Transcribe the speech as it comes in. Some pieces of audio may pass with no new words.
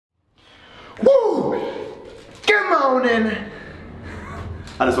Woo! Good morning!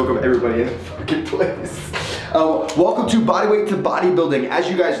 I just woke up everybody in the fucking place. Welcome to Bodyweight to Bodybuilding. As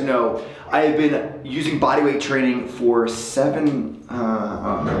you guys know, I have been using bodyweight training for a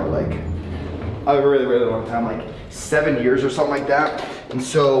really long time, like 7 years or something like that. And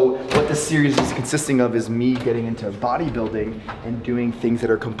so what this series is consisting of is me getting into bodybuilding and doing things that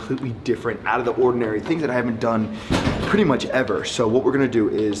are completely different, out of the ordinary, things that I haven't done pretty much ever. So what we're gonna do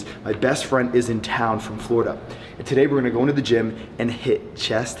is, my best friend is in town from Florida. And today we're gonna go into the gym and hit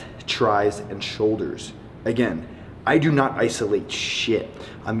chest, tris, and shoulders. Again, I do not isolate shit.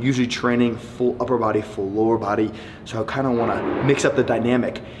 I'm usually training full upper body, full lower body, so I kind of want to mix up the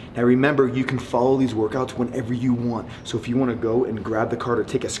dynamic. Now remember, you can follow these workouts whenever you want. So if you want to go and grab the card or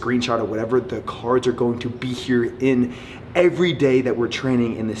take a screenshot or whatever, the cards are going to be here in every day that we're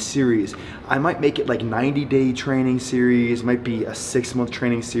training in this series. I might make it like 90-day training series, might be a 6-month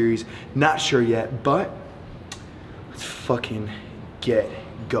training series, not sure yet, but let's fucking get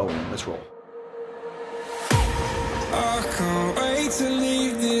going. Let's roll. I can't wait to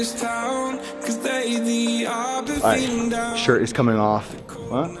leave this town, 'cause lately I've been feeling down. Shirt is coming off.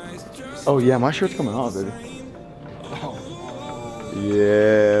 What? Oh yeah, my shirt's coming off, baby. Oh.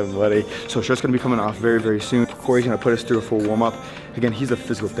 Yeah, buddy. So shirt's gonna be coming off very, very soon. Corey's gonna put us through a full warm-up. Again, he's a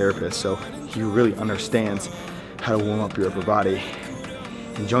physical therapist, so he really understands how to warm up your upper body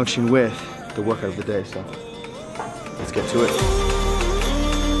in conjunction with the workout of the day. So let's get to it.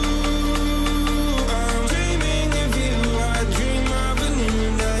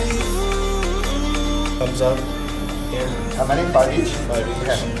 Thumbs up. Here. How many? 5 each? 5 each.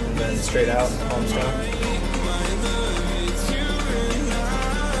 Okay. And then straight out, palms down.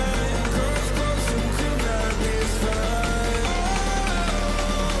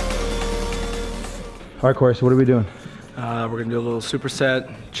 All right, Corey, so what are we doing? We're gonna do a little superset,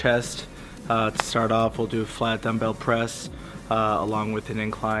 chest. To start off, we'll do a flat dumbbell press along with an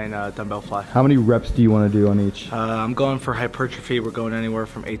incline dumbbell fly. How many reps do you want to do on each? I'm going for hypertrophy. We're going anywhere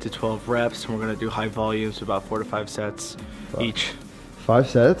from 8 to 12 reps, and we're gonna do high volumes, about 4 to 5 sets each. 5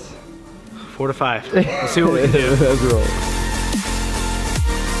 sets? 4 to 5. Let's see what we can do. Let's roll.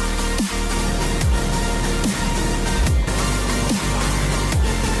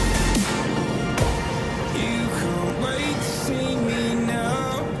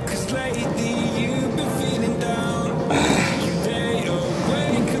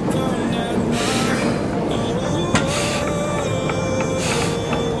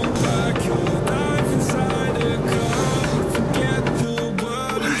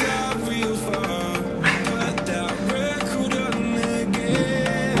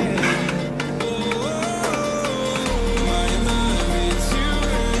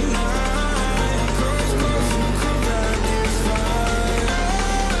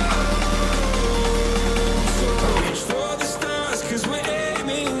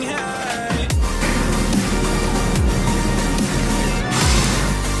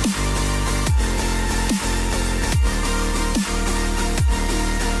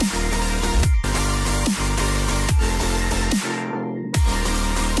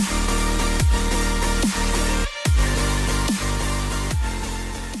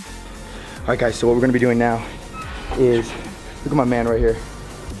 All right guys, so what we're gonna be doing now is, look at my man right here,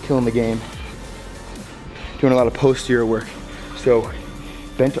 killing the game. Doing a lot of posterior work. So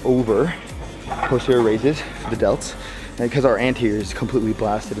bent over, posterior raises for the delts, and because our anterior is completely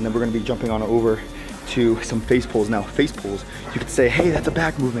blasted, and then we're gonna be jumping on over to some face pulls. Now face pulls, you could say, hey, that's a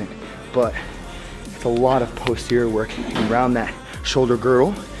back movement, but it's a lot of posterior work around that shoulder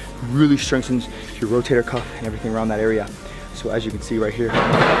girdle, really strengthens your rotator cuff and everything around that area. So as you can see right here,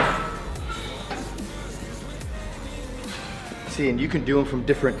 see, and you can do them from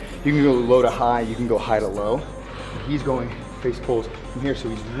different, you can go low to high, you can go high to low. He's going face pulls from here, so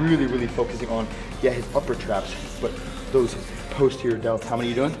he's really, really focusing on, yeah, his upper traps, but those posterior delts. How many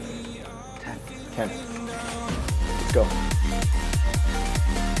are you doing? 10. 10. Let's go.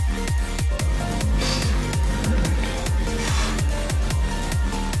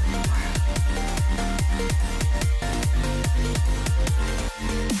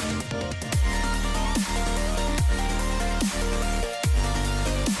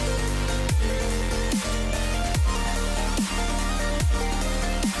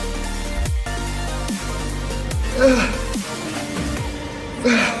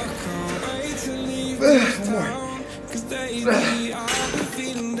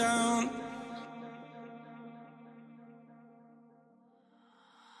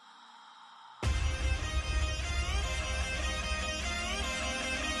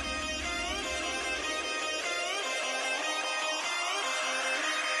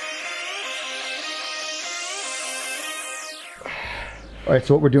 All right,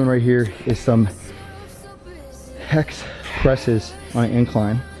 so what we're doing right here is some hex presses on an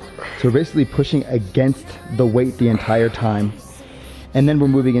incline. So we're basically pushing against the weight the entire time. And then we're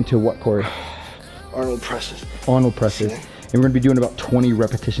moving into what, Corey? Arnold presses. Arnold presses. And we're gonna be doing about 20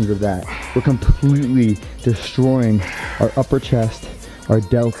 repetitions of that. We're completely destroying our upper chest, our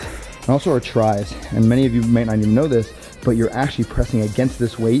delts, and also our tris. And many of you might not even know this, but you're actually pressing against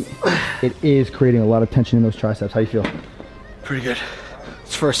this weight. It is creating a lot of tension in those triceps. How you feel? Pretty good.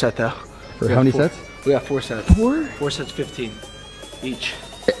 It's first set though. For how many sets? We got 4 sets. 4? 4 sets, 15 each.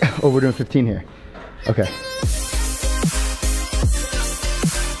 Oh, we're doing 15 here. Okay.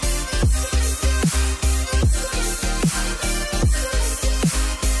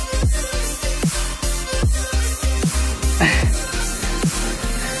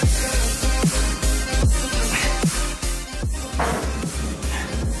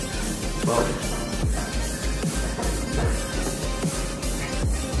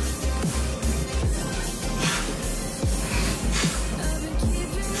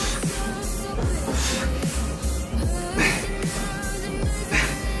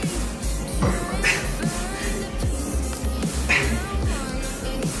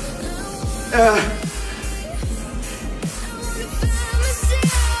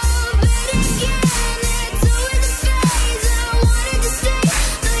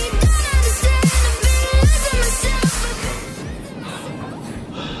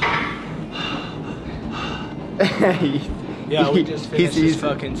 Yeah, we just finished this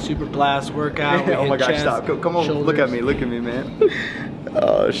fucking super blast workout. Oh my gosh, chest, stop. Come on, shoulders. look at me, man.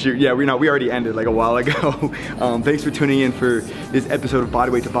 Oh shoot, yeah, we already ended like a while ago. Thanks for tuning in for this episode of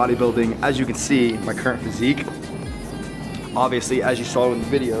Bodyweight to Bodybuilding. As you can see, my current physique, obviously, as you saw in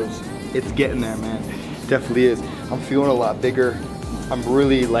the videos, it's getting there, man. It definitely is. I'm feeling a lot bigger. I'm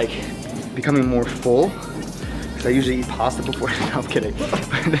really like becoming more full. Cause I usually eat pasta before, no, I'm kidding.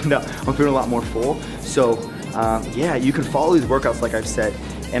 No, I'm feeling a lot more full. So yeah, you can follow these workouts like I've said,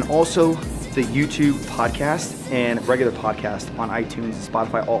 and also the YouTube podcast and regular podcast on iTunes,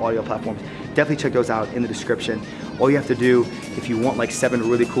 Spotify, all audio platforms. Definitely check those out in the description. All you have to do, if you want like 7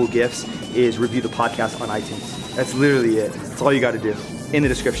 really cool gifts, is review the podcast on iTunes. That's literally it. That's all you got to do in the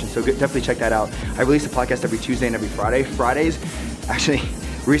description. So definitely check that out. I release a podcast every Tuesday and every Friday. Fridays, actually,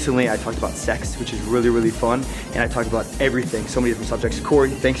 recently I talked about sex, which is really, really fun. And I talked about everything, so many different subjects.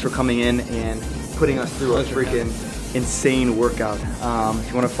 Corey, thanks for coming in and putting us through a freaking insane workout. If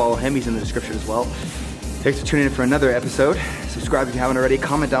you want to follow him, he's in the description as well. Thanks for tuning in for another episode. Subscribe if you haven't already.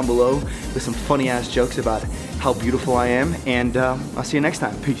 Comment down below with some funny ass jokes about how beautiful I am. And I'll see you next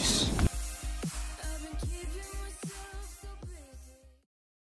time. Peace.